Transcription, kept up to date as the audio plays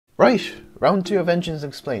Right, round 2 of Engines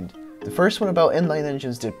Explained. The first one about inline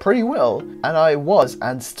engines did pretty well, and I was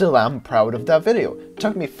and still am proud of that video. It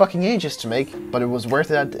took me fucking ages to make, but it was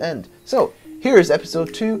worth it at the end. So, here is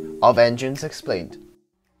episode 2 of Engines Explained.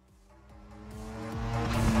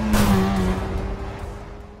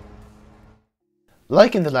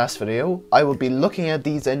 Like in the last video, I will be looking at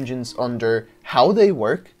these engines under how they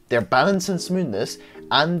work, their balance and smoothness,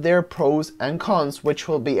 and their pros and cons, which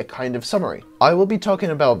will be a kind of summary. I will be talking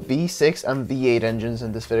about V6 and V8 engines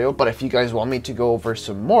in this video, but if you guys want me to go over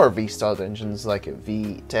some more V-styled engines like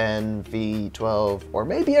V10, V12, or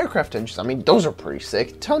maybe aircraft engines, I mean those are pretty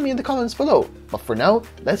sick, tell me in the comments below. But for now,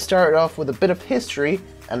 let's start off with a bit of history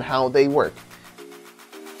and how they work.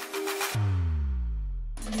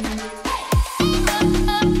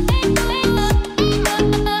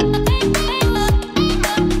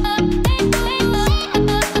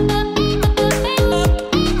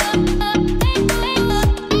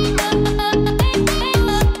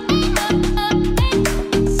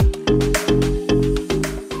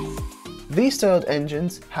 V-styled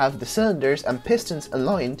engines have the cylinders and pistons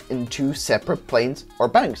aligned in 2 separate planes or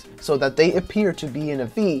banks, so that they appear to be in a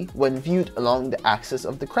V when viewed along the axis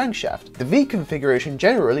of the crankshaft. The V configuration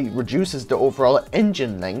generally reduces the overall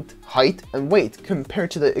engine length, height and weight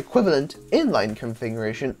compared to the equivalent inline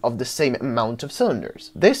configuration of the same amount of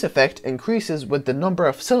cylinders. This effect increases with the number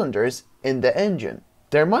of cylinders in the engine.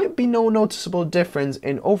 There might be no noticeable difference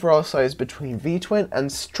in overall size between V-twin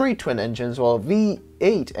and straight twin engines, while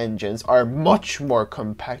V8 engines are much more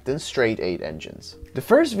compact than straight 8 engines. The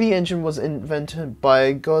first V engine was invented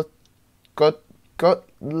by Gottlieb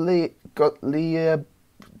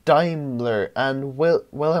Daimler and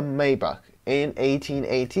Wilhelm Maybach in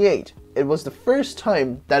 1888. It was the first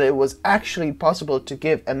time that it was actually possible to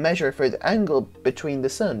give a measure for the angle between the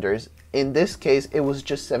cylinders. In this case, it was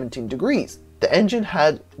just 17 degrees. The engine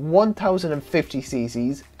had 1050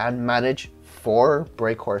 cc's and managed 4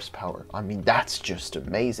 brake horsepower. I mean, that's just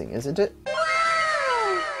amazing, isn't it?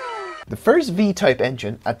 The first V-type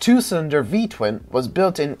engine, a 2-cylinder V-twin, was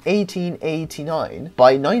built in 1889.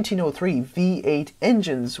 By 1903, V8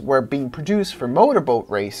 engines were being produced for motorboat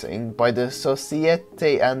racing by the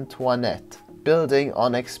Société Antoinette, building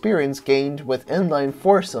on experience gained with inline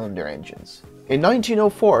 4-cylinder engines. In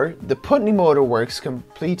 1904, the Putney Motor Works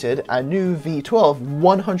completed a new V12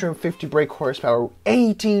 150 brake horsepower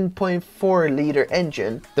 18.4 litre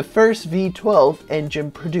engine, the first V12 engine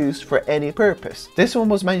produced for any purpose. This one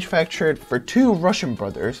was manufactured for 2 Russian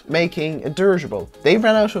brothers, making a dirigible. They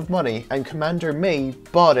ran out of money and Commander May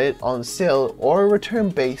bought it on sale or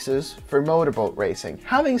return basis for motorboat racing,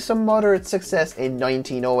 having some moderate success in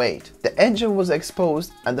 1908. The engine was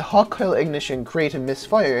exposed and the hot coil ignition created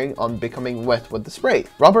misfiring on becoming wet with the spray.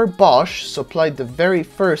 Robert Bosch supplied the very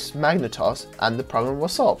first magnetos and the problem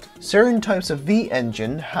was solved. Certain types of V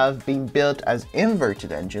engine have been built as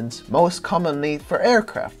inverted engines, most commonly for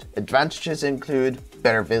aircraft. Advantages include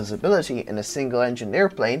better visibility in a single engine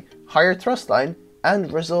airplane, higher thrust line,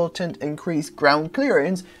 and resultant increased ground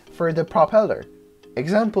clearance for the propeller.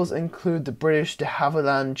 Examples include the British de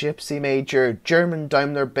Havilland Gypsy Major, German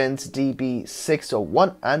Daimler-Benz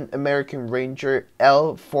DB601 and American Ranger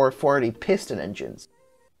L440 piston engines.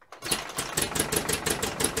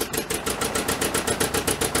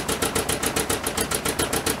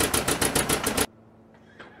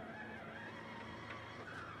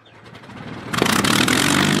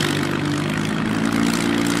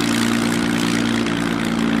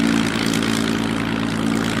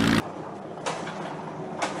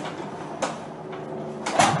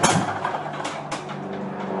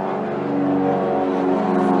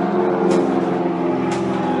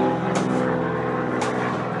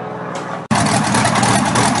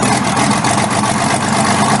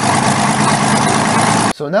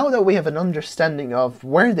 So now that we have an understanding of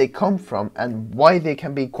where they come from and why they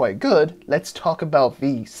can be quite good, let's talk about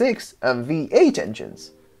V6 and V8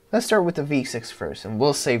 engines. Let's start with the V6 first, and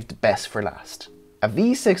we'll save the best for last. A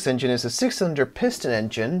V6 engine is a 6-cylinder piston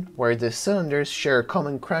engine where the cylinders share a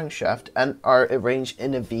common crankshaft and are arranged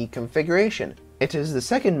in a V configuration. It is the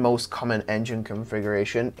second most common engine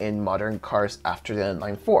configuration in modern cars after the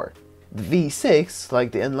inline 4. The V6,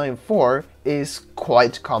 like the inline 4, is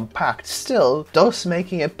quite compact still, thus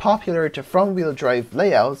making it popular to front-wheel drive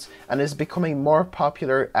layouts and is becoming more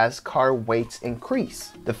popular as car weights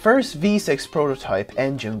increase. The first V6 prototype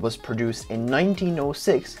engine was produced in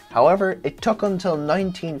 1906, however it took until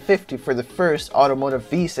 1950 for the first automotive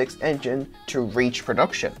V6 engine to reach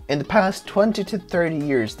production. In the past 20 to 30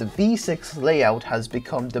 years, the V6 layout has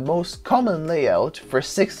become the most common layout for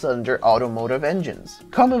 6-cylinder automotive engines.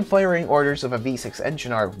 Common firing orders of a V6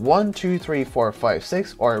 engine are 1, 2, 3, 3, 4, 5,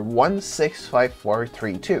 6 or 1, 6, 5, 4,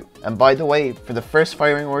 3, 2. And by the way, for the first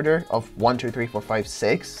firing order of 1, 2, 3, 4, 5,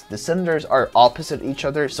 6, the cylinders are opposite each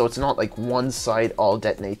other, so it's not like one side all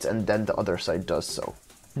detonates and then the other side does so.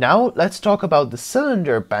 Now let's talk about the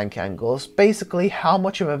cylinder bank angles, basically how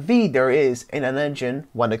much of a V there is in an engine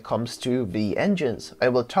when it comes to V engines. I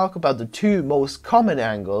will talk about the two most common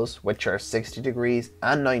angles, which are 60 degrees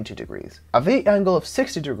and 90 degrees. A V angle of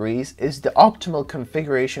 60 degrees is the optimal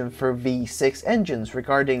configuration for V6 engines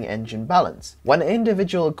regarding engine balance. When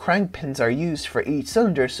individual crank pins are used for each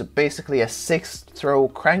cylinder, so basically a 6-throw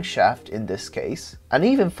crankshaft in this case, an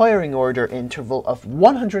even firing order interval of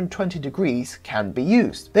 120 degrees can be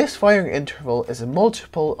used. This firing interval is a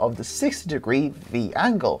multiple of the 60 degree V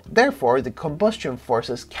angle. Therefore, the combustion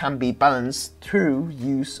forces can be balanced through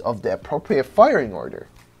use of the appropriate firing order.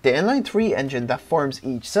 The inline 3 engine that forms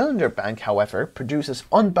each cylinder bank, however, produces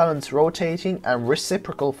unbalanced rotating and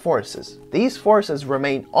reciprocal forces. These forces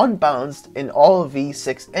remain unbalanced in all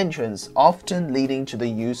V6 engines, often leading to the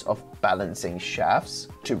use of balancing shafts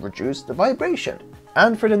to reduce the vibration.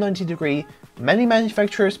 And for the 90 degree, many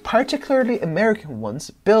manufacturers, particularly American ones,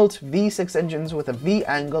 built V6 engines with a V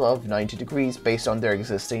angle of 90 degrees based on their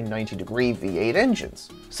existing 90 degree V8 engines.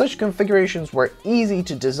 Such configurations were easy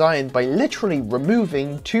to design by literally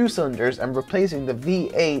removing 2 cylinders and replacing the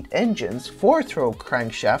V8 engine's 4-throw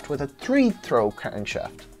crankshaft with a 3-throw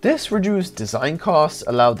crankshaft. This reduced design costs,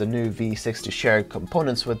 allowed the new V6 to share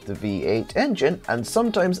components with the V8 engine, and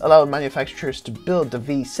sometimes allowed manufacturers to build the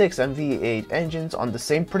V6 and V8 engines on the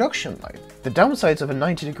same production line. The downsides of a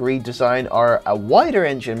 90 degree design are a wider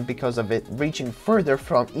engine because of it reaching further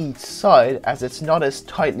from each side as it's not as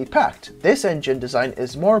tightly packed. This engine design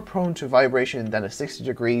is more prone to vibration than a 60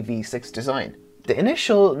 degree V6 design. The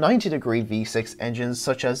initial 90 degree V6 engines,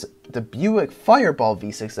 such as the Buick Fireball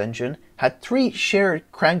V6 engine, had 3 shared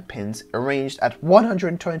crank pins arranged at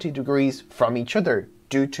 120 degrees from each other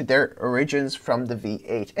due to their origins from the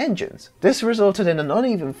V8 engines. This resulted in an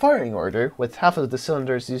uneven firing order, with half of the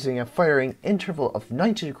cylinders using a firing interval of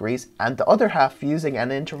 90 degrees and the other half using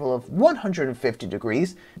an interval of 150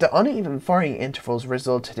 degrees. The uneven firing intervals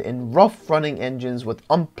resulted in rough running engines with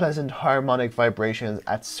unpleasant harmonic vibrations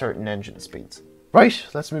at certain engine speeds. Right,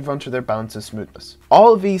 let's move on to their balance and smoothness.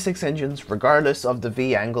 All V6 engines, regardless of the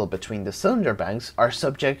V angle between the cylinder banks, are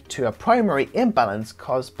subject to a primary imbalance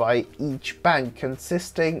caused by each bank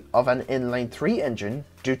consisting of an inline 3 engine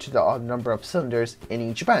due to the odd number of cylinders in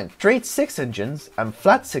each bank. Straight 6 engines and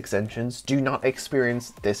flat 6 engines do not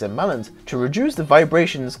experience this imbalance. To reduce the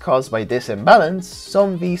vibrations caused by this imbalance,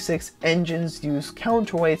 some V6 engines use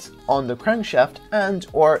counterweights on the crankshaft and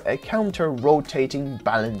or a counter-rotating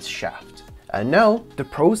balance shaft. And now, the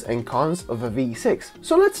pros and cons of a V6.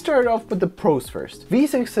 So let's start off with the pros first.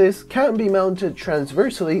 V6s can be mounted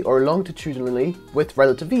transversely or longitudinally with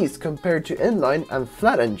relative ease compared to inline and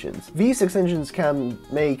flat engines. V6 engines can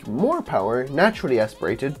make more power naturally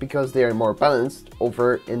aspirated because they are more balanced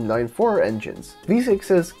over inline 4 engines.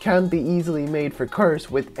 V6s can be easily made for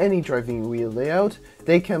cars with any driving wheel layout.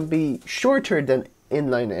 They can be shorter than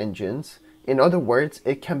inline engines. In other words,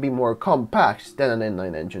 it can be more compact than an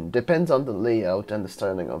inline engine. Depends on the layout and the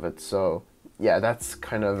styling of it. So yeah, that's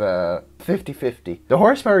kind of a 50-50. The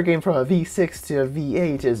horsepower gain from a V6 to a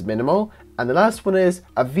V8 is minimal. And the last one is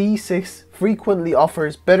a V6 frequently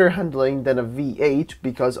offers better handling than a V8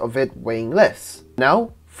 because of it weighing less.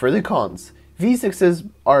 Now for the cons. V6s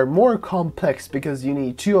are more complex because you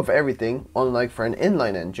need 2 of everything, unlike for an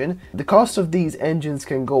inline engine. The cost of these engines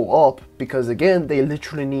can go up because again, they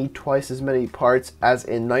literally need twice as many parts as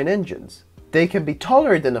inline engines. They can be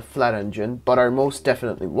taller than a flat engine, but are most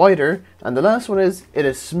definitely wider. And the last one is, it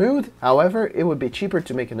is smooth. However, it would be cheaper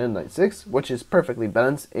to make an inline 6, which is perfectly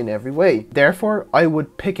balanced in every way. Therefore, I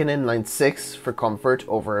would pick an inline 6 for comfort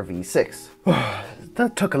over a V6.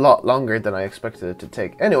 That took a lot longer than I expected it to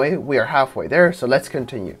take. Anyway, we are halfway there, so let's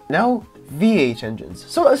continue. Now, V8 engines.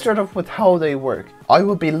 So let's start off with how they work. I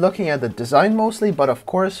will be looking at the design mostly, but of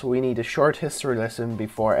course we need a short history lesson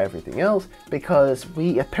before everything else, because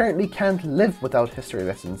we apparently can't live without history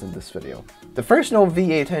lessons in this video. The first known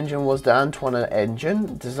V8 engine was the Antoinette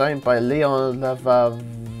engine, designed by Leon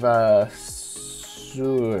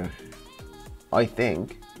Levavasseur, I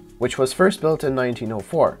think, which was first built in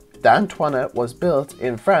 1904. The Antoinette was built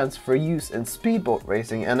in France for use in speedboat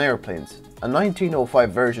racing and airplanes. A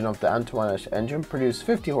 1905 version of the Antoinette engine produced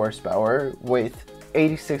 50 horsepower with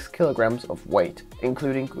 86 kilograms of weight,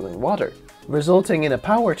 including cooling water. resulting in a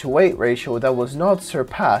power-to-weight ratio that was not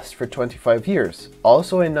surpassed for 25 years.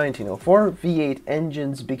 Also in 1904, V8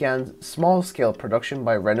 engines began small-scale production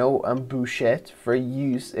by Renault and Bouchet for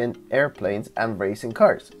use in airplanes and racing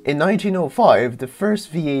cars. In 1905, the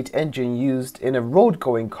first V8 engine used in a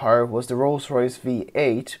road-going car was the Rolls-Royce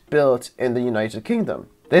V8 built in the United Kingdom.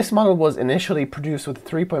 This model was initially produced with a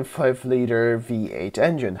 3.5-litre V8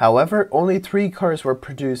 engine. However, only 3 cars were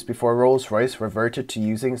produced before Rolls-Royce reverted to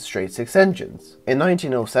using straight-six engines. In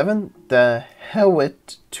 1907, the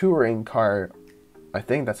Hewitt touring car, I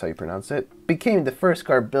think that's how you pronounce it, became the first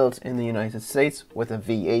car built in the United States with a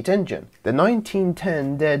V8 engine. The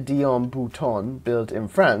 1910 De Dion Bouton, built in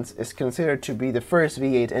France, is considered to be the first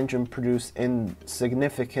V8 engine produced in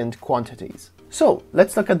significant quantities. So,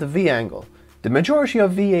 let's look at the V-angle. The majority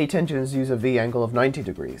of V8 engines use a V-angle of 90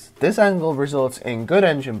 degrees. This angle results in good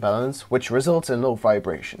engine balance, which results in low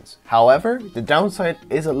vibrations. However, the downside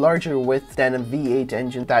is a larger width than a V8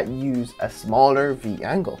 engine that use a smaller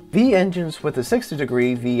V-angle. V engines with a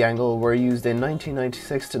 60-degree V-angle were used in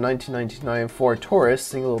 1996 to 1999 Ford Taurus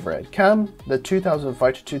single overhead cam, the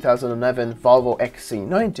 2005 to 2011 Volvo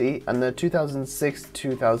XC90, and the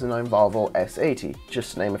 2006-2009 Volvo S80,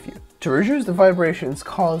 just to name a few. To reduce the vibrations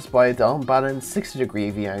caused by the unbalanced 60-degree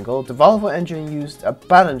V-angle, the Volvo engine used a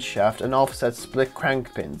balance shaft and offset split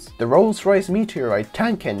crank pins. The Rolls-Royce Meteorite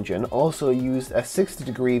tank engine also used a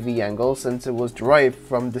 60-degree V-angle since it was derived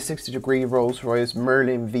from the 60-degree Rolls-Royce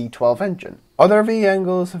Merlin V12 engine. Other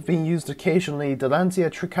V-angles have been used occasionally. The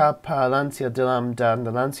Lancia Tricapa, Lancia de Lambda, and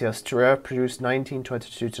the Lancia Stura, produced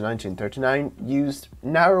 1922 to 1939, used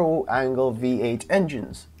narrow-angle V8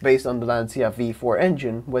 engines based on the Lancia V4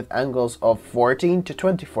 engine with angles of 14 to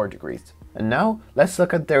 24 degrees. And now, let's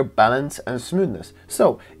look at their balance and smoothness.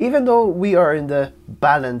 So, even though we are in the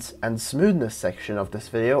balance and smoothness section of this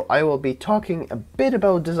video, I will be talking a bit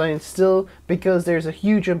about design still, because there's a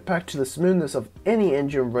huge impact to the smoothness of any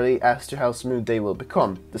engine really as to how smooth they will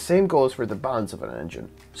become. The same goes for the balance of an engine.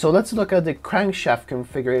 So let's look at the crankshaft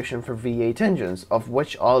configuration for V8 engines, of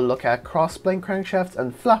which I'll look at crossplane crankshafts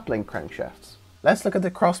and flatplane crankshafts. Let's look at the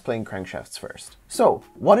crossplane crankshafts first. So,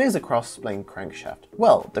 what is a crossplane crankshaft?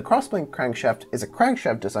 Well, the crossplane crankshaft is a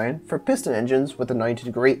crankshaft design for piston engines with a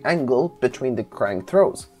 90-degree angle between the crank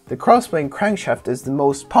throws. The crossplane crankshaft is the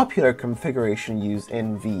most popular configuration used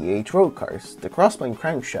in V8 road cars. The crossplane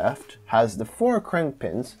crankshaft has the 4 crank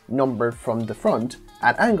pins numbered from the front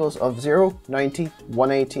at angles of 0, 90,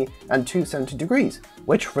 180 and 270 degrees,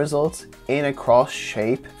 which results in a cross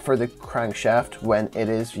shape for the crankshaft when it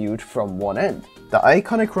is viewed from one end. The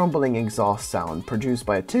iconic rumbling exhaust sound produced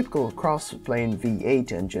by a typical crossplane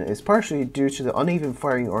V8 engine is partially due to the uneven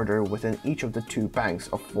firing order within each of the 2 banks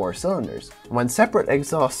of 4 cylinders. When separate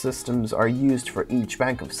exhaust systems are used for each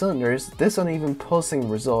bank of cylinders, this uneven pulsing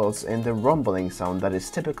results in the rumbling sound that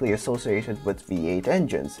is typically associated with V8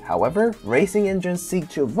 engines. However, racing engines seek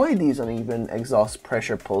to avoid these uneven exhaust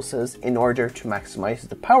pressure pulses in order to maximize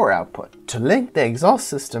the power output. To link the exhaust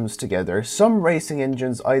systems together, some racing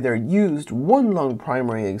engines either used one long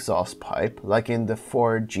primary exhaust pipe, like in the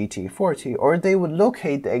Ford GT40, or they would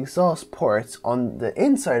locate the exhaust ports on the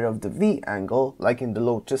inside of the V-angle, like in the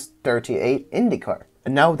Lotus 38 IndyCar.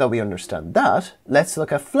 And now that we understand that, let's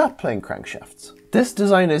look at flat plane crankshafts. This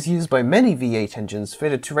design is used by many V8 engines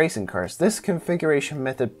fitted to racing cars. This configuration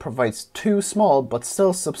method provides 2 small but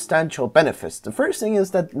still substantial benefits. The first thing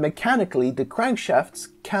is that mechanically the crankshafts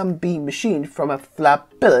can be machined from a flat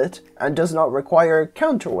billet and does not require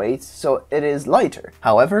counterweights, so it is lighter.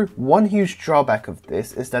 However, one huge drawback of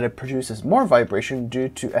this is that it produces more vibration due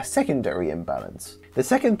to a secondary imbalance. The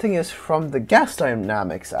second thing is from the gas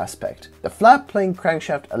dynamics aspect. The flat plane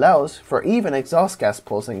crankshaft allows for even exhaust gas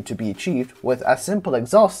pulsing to be achieved with a simple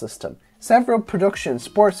exhaust system. Several production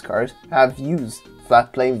sports cars have used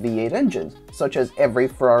flat plane V8 engines, such as every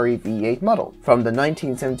Ferrari V8 model, from the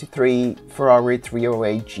 1973 Ferrari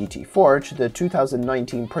 308 GT4 to the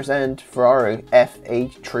 2019 present Ferrari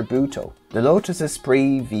F8 Tributo, the Lotus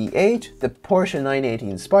Esprit V8, the Porsche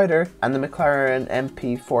 918 Spider, and the McLaren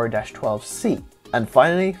MP4-12C. And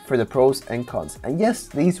finally, for the pros and cons. And yes,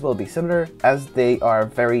 these will be similar as they are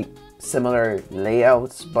very similar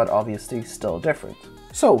layouts, but obviously still different.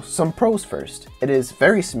 So, some pros first. It is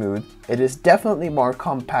very smooth. It is definitely more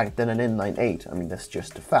compact than an inline 8. I mean, that's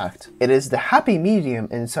just a fact. It is the happy medium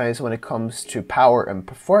in size when it comes to power and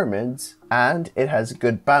performance, and it has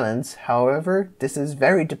good balance. However, this is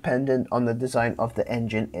very dependent on the design of the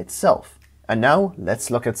engine itself. And now,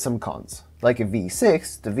 let's look at some cons. Like a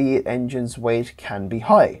V6, the V8 engine's weight can be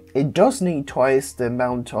high. It does need twice the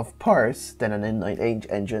amount of parts than an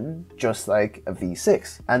inline-8 engine, just like a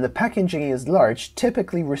V6. And the packaging is large,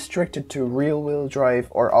 typically restricted to rear-wheel drive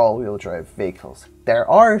or all-wheel drive vehicles. There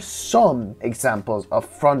are some examples of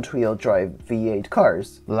front-wheel drive V8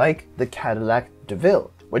 cars, like the Cadillac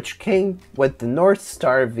DeVille, which came with the North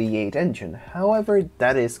Star V8 engine. However,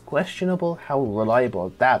 that is questionable how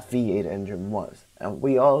reliable that V8 engine was, and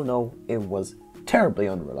we all know it was terribly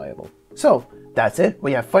unreliable. So, that's it.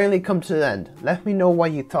 We have finally come to the end. Let me know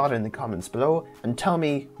what you thought in the comments below, and tell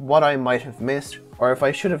me what I might have missed, or if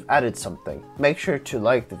I should have added something. Make sure to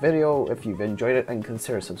like the video if you've enjoyed it and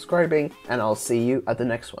consider subscribing, and I'll see you at the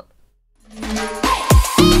next one.